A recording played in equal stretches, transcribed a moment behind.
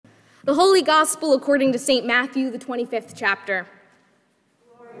The Holy Gospel according to St. Matthew, the 25th chapter.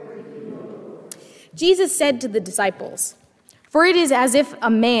 Jesus said to the disciples, "For it is as if a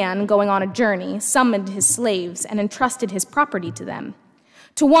man going on a journey summoned his slaves and entrusted his property to them.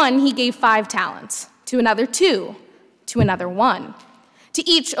 To one he gave 5 talents, to another 2, to another 1, to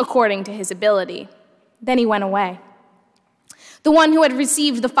each according to his ability. Then he went away. The one who had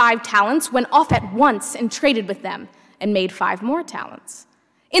received the 5 talents went off at once and traded with them and made 5 more talents.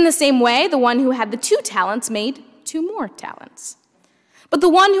 In the same way, the one who had the 2 talents made 2 more talents. But the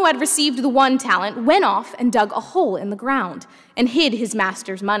one who had received the 1 talent went off and dug a hole in the ground and hid his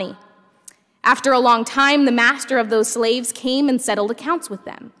master's money. After a long time, the master of those slaves came and settled accounts with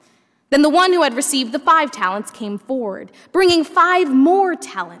them. Then the one who had received the 5 talents came forward, bringing 5 more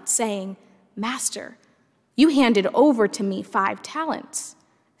talents, saying, 'Master, you handed over to me 5 talents.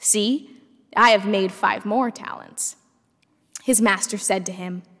 See, I have made 5 more talents.' His master said to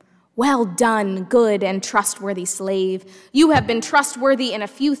him, 'Well done, good and trustworthy slave. You have been trustworthy in a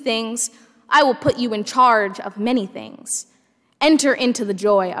few things. I will put you in charge of many things. Enter into the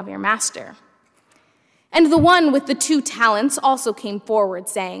joy of your master.' And the one with the 2 talents also came forward,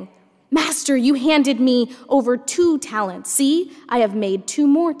 saying, 'Master, you handed me over 2 talents. See, I have made 2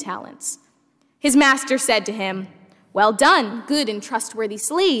 more talents.' His master said to him, 'Well done, good and trustworthy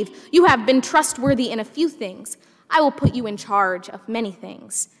slave. You have been trustworthy in a few things. I will put you in charge of many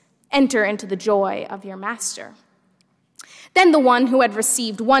things. Enter into the joy of your master.' Then the one who had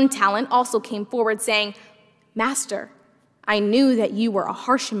received 1 talent also came forward, saying, 'Master, I knew that you were a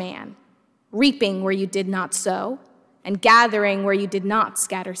harsh man, reaping where you did not sow, and gathering where you did not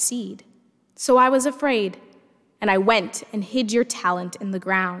scatter seed. So I was afraid, and I went and hid your talent in the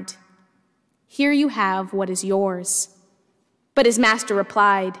ground. Here you have what is yours.' But his master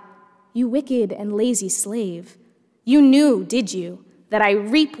replied, 'You wicked and lazy slave. You knew, did you, that I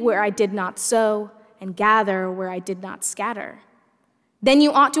reap where I did not sow and gather where I did not scatter? Then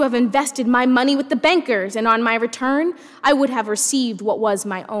you ought to have invested my money with the bankers, and on my return I would have received what was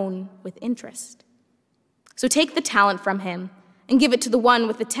my own with interest. So take the talent from him and give it to the one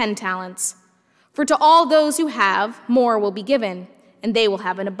with the 10 talents. For to all those who have, more will be given, and they will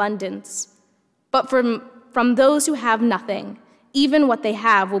have an abundance. But from those who have nothing, even what they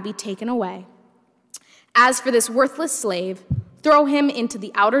have will be taken away. As for this worthless slave, throw him into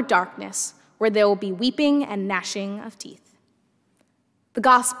the outer darkness, where there will be weeping and gnashing of teeth.'" The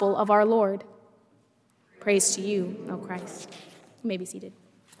Gospel of our Lord. Praise to you, O Christ. You may be seated.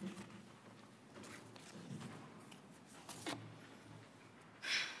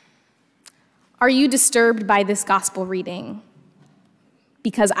 Are you disturbed by this gospel reading?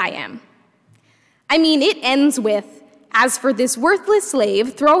 Because I am. I mean, it ends with, "As for this worthless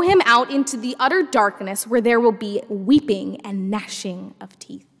slave, throw him out into the utter darkness where there will be weeping and gnashing of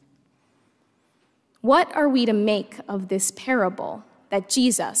teeth." What are we to make of this parable that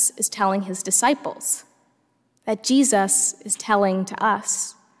Jesus is telling his disciples, that Jesus is telling to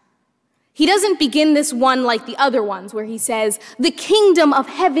us? He doesn't begin this one like the other ones where he says, "The kingdom of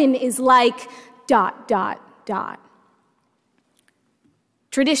heaven is like ...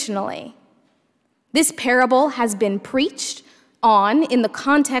 Traditionally, this parable has been preached on in the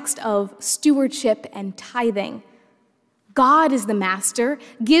context of stewardship and tithing. God is the master,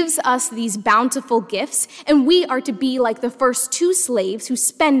 gives us these bountiful gifts, and we are to be like the first 2 slaves who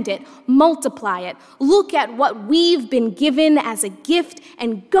spend it, multiply it, look at what we've been given as a gift,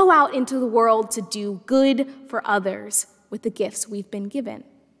 and go out into the world to do good for others with the gifts we've been given.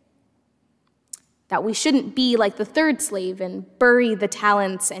 That we shouldn't be like the 3rd slave and bury the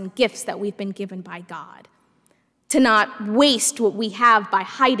talents and gifts that we've been given by God. To not waste what we have by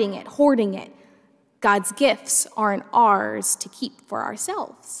hiding it, hoarding it. God's gifts aren't ours to keep for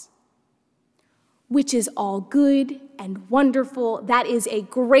ourselves. Which is all good and wonderful. That is a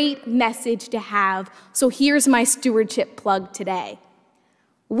great message to have. So here's my stewardship plug today.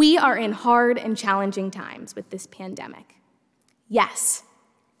 We are in hard and challenging times with this pandemic. Yes,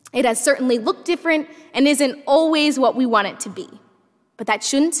 it has certainly looked different and isn't always what we want it to be. But that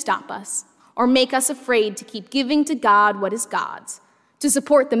shouldn't stop us or make us afraid to keep giving to God what is God's, to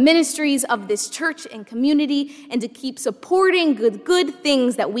support the ministries of this church and community, and to keep supporting good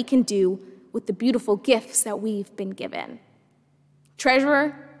things that we can do with the beautiful gifts that we've been given.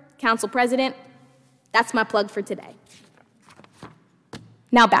 Treasurer, council president, that's my plug for today.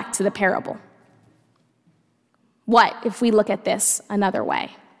 Now back to the parable. What if we look at this another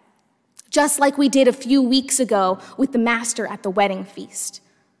way? Just like we did a few weeks ago with the master at the wedding feast,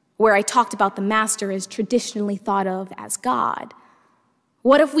 where I talked about the master as traditionally thought of as God.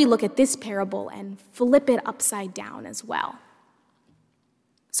 What if we look at this parable and flip it upside down as well?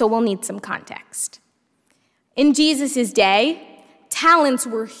 So we'll need some context. In Jesus' day, talents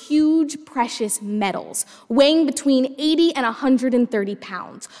were huge, precious metals, weighing between 80 and 130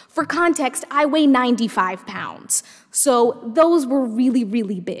 pounds. For context, I weigh 95 pounds. So those were really,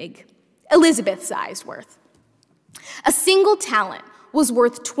 really big. Elizabeth-sized worth. A single talent was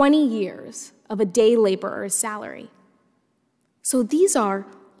worth 20 years of a day laborer's salary. So these are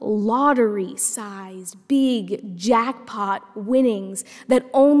lottery-sized, big jackpot winnings that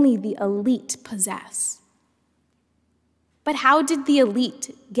only the elite possess. But how did the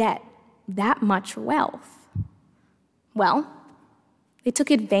elite get that much wealth? Well, they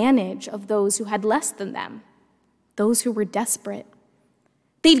took advantage of those who had less than them, those who were desperate.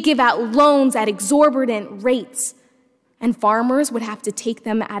 They'd give out loans at exorbitant rates, and farmers would have to take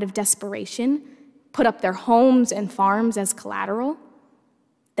them out of desperation, put up their homes and farms as collateral.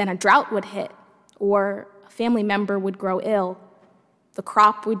 Then a drought would hit, or a family member would grow ill. The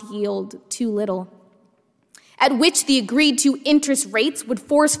crop would yield too little, at which the agreed-to interest rates would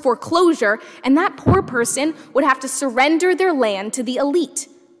force foreclosure, and that poor person would have to surrender their land to the elite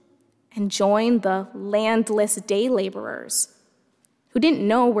and join the landless day laborers who didn't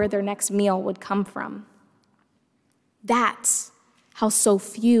know where their next meal would come from. That's how so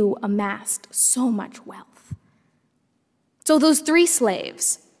few amassed so much wealth. So those three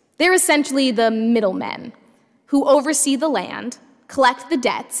slaves, they're essentially the middlemen who oversee the land, collect the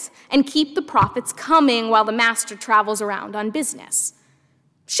debts, and keep the profits coming while the master travels around on business.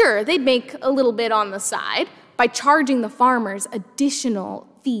 Sure, they'd make a little bit on the side by charging the farmers additional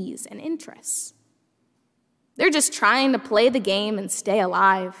fees and interests. They're just trying to play the game and stay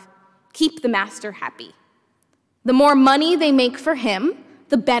alive, keep the master happy. The more money they make for him,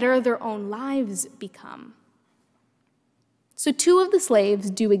 the better their own lives become. So two of the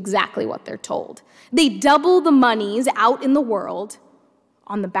slaves do exactly what they're told. They double the monies out in the world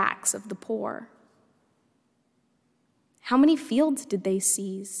on the backs of the poor. How many fields did they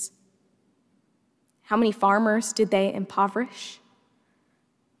seize? How many farmers did they impoverish?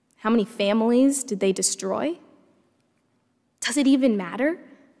 How many families did they destroy? Does it even matter?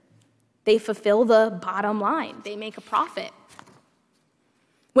 They fulfill the bottom line. They make a profit.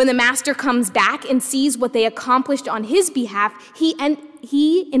 When the master comes back and sees what they accomplished on his behalf,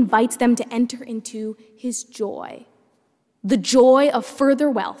 he invites them to enter into his joy. The joy of further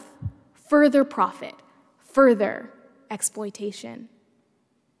wealth, further profit, further exploitation.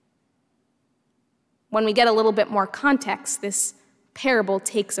 When we get a little bit more context, this parable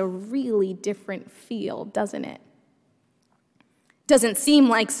takes a really different feel, doesn't it? Doesn't seem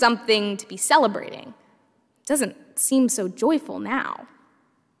like something to be celebrating. Doesn't seem so joyful now.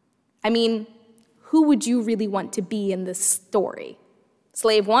 I mean, who would you really want to be in this story?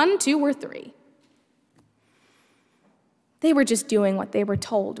 Slave 1, 2, or 3? They were just doing what they were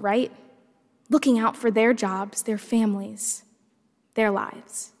told, right? Looking out for their jobs, their families, their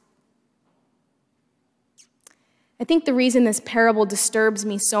lives. I think the reason this parable disturbs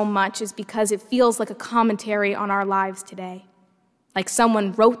me so much is because it feels like a commentary on our lives today. Like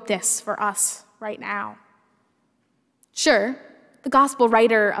someone wrote this for us right now. Sure, the gospel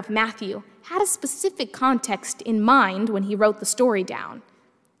writer of Matthew had a specific context in mind when he wrote the story down,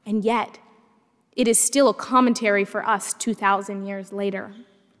 and yet it is still a commentary for us 2,000 years later.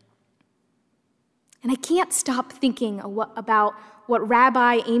 And I can't stop thinking about what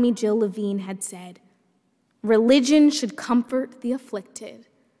Rabbi Amy Jill Levine had said. Religion should comfort the afflicted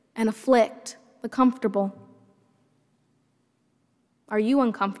and afflict the comfortable. Are you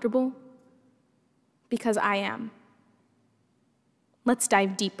uncomfortable? Because I am. Let's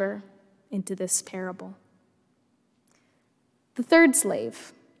dive deeper into this parable. The third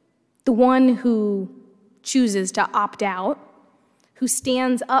slave, the one who chooses to opt out, who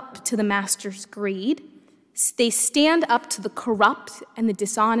stands up to the master's greed, they stand up to the corrupt and the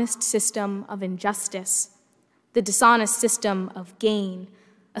dishonest system of injustice, the dishonest system of gain,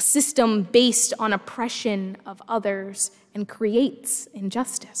 a system based on oppression of others and creates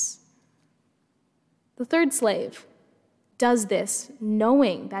injustice. The third slave does this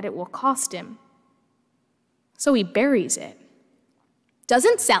knowing that it will cost him. So he buries it.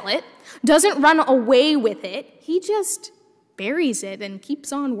 Doesn't sell it, doesn't run away with it, he just buries it and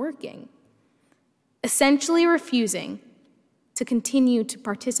keeps on working, essentially refusing to continue to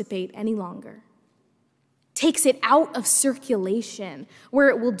participate any longer. Takes it out of circulation where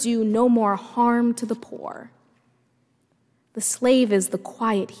it will do no more harm to the poor. The slave is the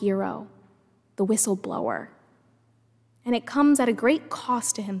quiet hero, the whistleblower, and it comes at a great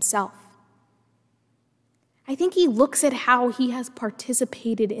cost to himself. I think he looks at how he has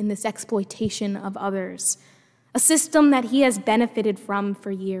participated in this exploitation of others, a system that he has benefited from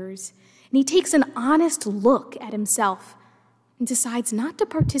for years. And he takes an honest look at himself and decides not to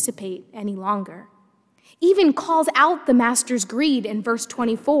participate any longer. Even calls out the master's greed in verse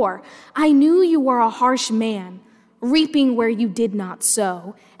 24. I knew you were a harsh man, reaping where you did not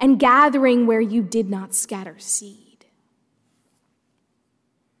sow, and gathering where you did not scatter seed.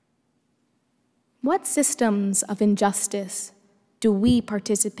 What systems of injustice do we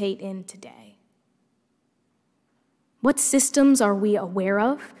participate in today? What systems are we aware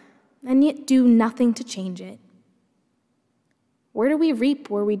of and yet do nothing to change it? Where do we reap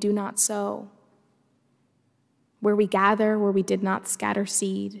where we do not sow? Where we gather where we did not scatter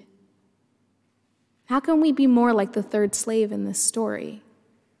seed? How can we be more like the third slave in this story?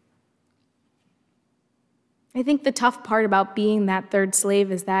 I think the tough part about being that third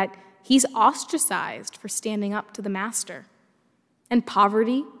slave is that he's ostracized for standing up to the master, and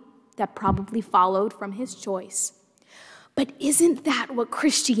poverty that probably followed from his choice. But isn't that what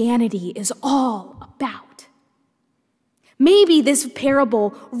Christianity is all about? Maybe this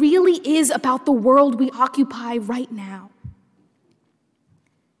parable really is about the world we occupy right now.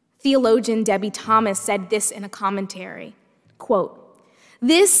 Theologian Debbie Thomas said this in a commentary, quote,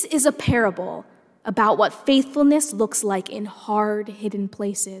 "This is a parable about what faithfulness looks like in hard, hidden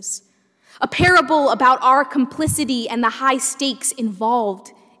places. A parable about our complicity and the high stakes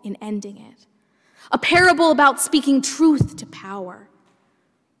involved in ending it. A parable about speaking truth to power.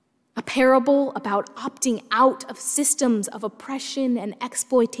 A parable about opting out of systems of oppression and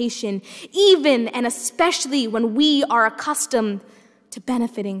exploitation, even and especially when we are accustomed to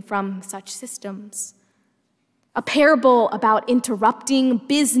benefiting from such systems. A parable about interrupting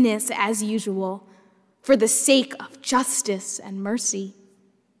business as usual for the sake of justice and mercy.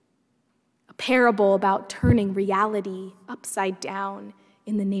 A parable about turning reality upside down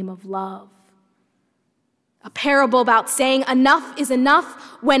in the name of love. A parable about saying enough is enough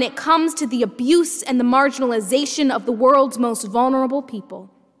when it comes to the abuse and the marginalization of the world's most vulnerable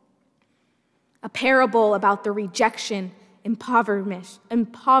people. A parable about the rejection,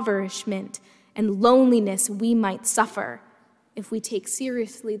 impoverishment, and loneliness we might suffer if we take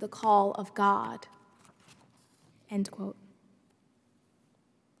seriously the call of God." End quote.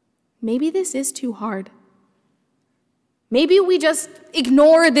 Maybe this is too hard. Maybe we just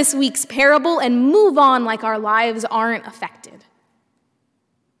ignore this week's parable and move on like our lives aren't affected.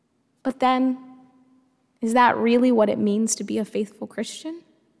 But then, is that really what it means to be a faithful Christian?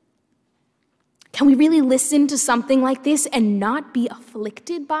 Can we really listen to something like this and not be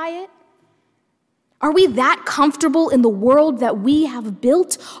afflicted by it? Are we that comfortable in the world that we have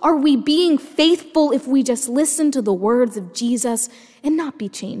built? Are we being faithful if we just listen to the words of Jesus and not be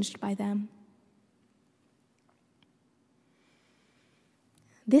changed by them?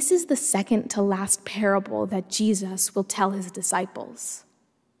 This is the second to last parable that Jesus will tell his disciples.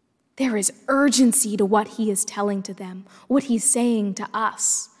 There is urgency to what he is telling to them, what he's saying to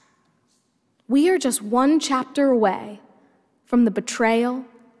us. We are just one chapter away from the betrayal,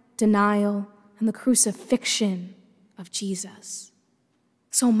 denial, and the crucifixion of Jesus.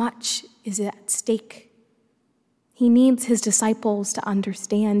 So much is at stake. He needs his disciples to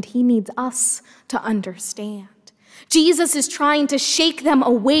understand. He needs us to understand. Jesus is trying to shake them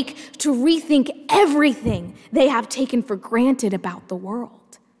awake to rethink everything they have taken for granted about the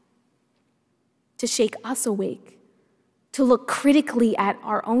world. To shake us awake, to look critically at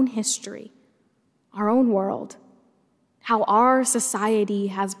our own history, our own world, how our society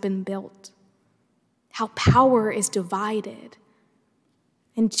has been built, how power is divided.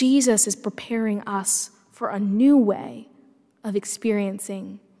 And Jesus is preparing us for a new way of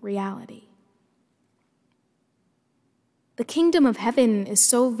experiencing reality. The kingdom of heaven is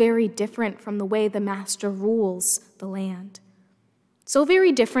so very different from the way the master rules the land. So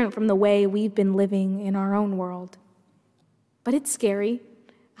very different from the way we've been living in our own world. But it's scary.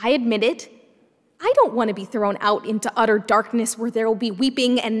 I admit it. I don't want to be thrown out into utter darkness where there will be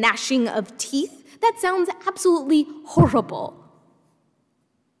weeping and gnashing of teeth. That sounds absolutely horrible.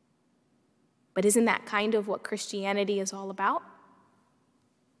 But isn't that kind of what Christianity is all about?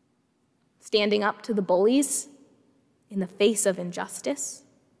 Standing up to the bullies in the face of injustice?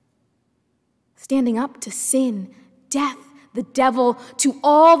 Standing up to sin, death, the devil, to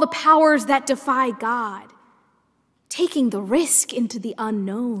all the powers that defy God? Taking the risk into the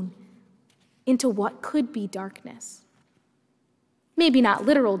unknown, into what could be darkness. Maybe not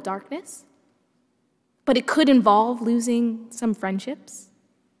literal darkness, but it could involve losing some friendships.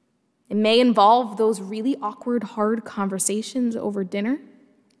 It may involve those really awkward, hard conversations over dinner.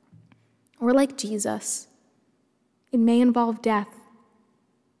 Or like Jesus, it may involve death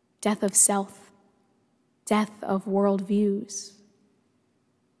of self, death of worldviews.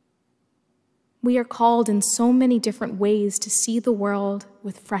 We are called in so many different ways to see the world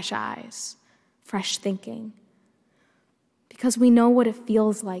with fresh eyes, fresh thinking, because we know what it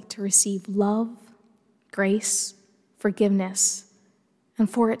feels like to receive love, grace, forgiveness, and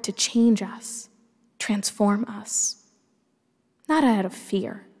for it to change us, transform us, not out of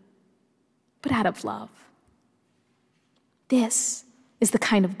fear, but out of love. This is the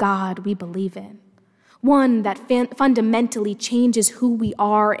kind of God we believe in, one that fundamentally changes who we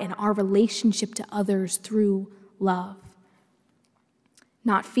are and our relationship to others through love.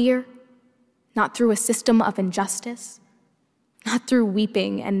 Not fear, not through a system of injustice, not through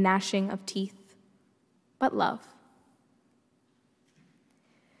weeping and gnashing of teeth, but love.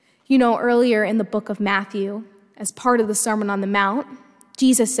 You know, earlier in the book of Matthew, as part of the Sermon on the Mount,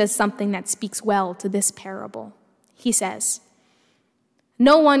 Jesus says something that speaks well to this parable. He says,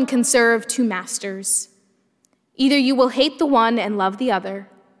 "No one can serve two masters. Either you will hate the one and love the other,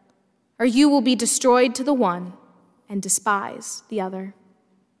 or you will be destroyed to the one and despise the other.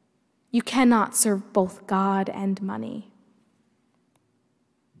 You cannot serve both God and money."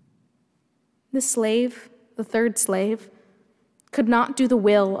 The slave, the third slave, could not do the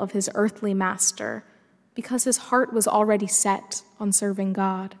will of his earthly master because his heart was already set on serving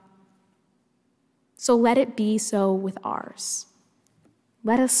God. So let it be so with ours.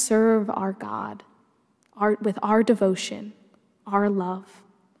 Let us serve our God with our devotion, our love,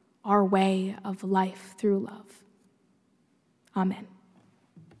 our way of life through love. Amen.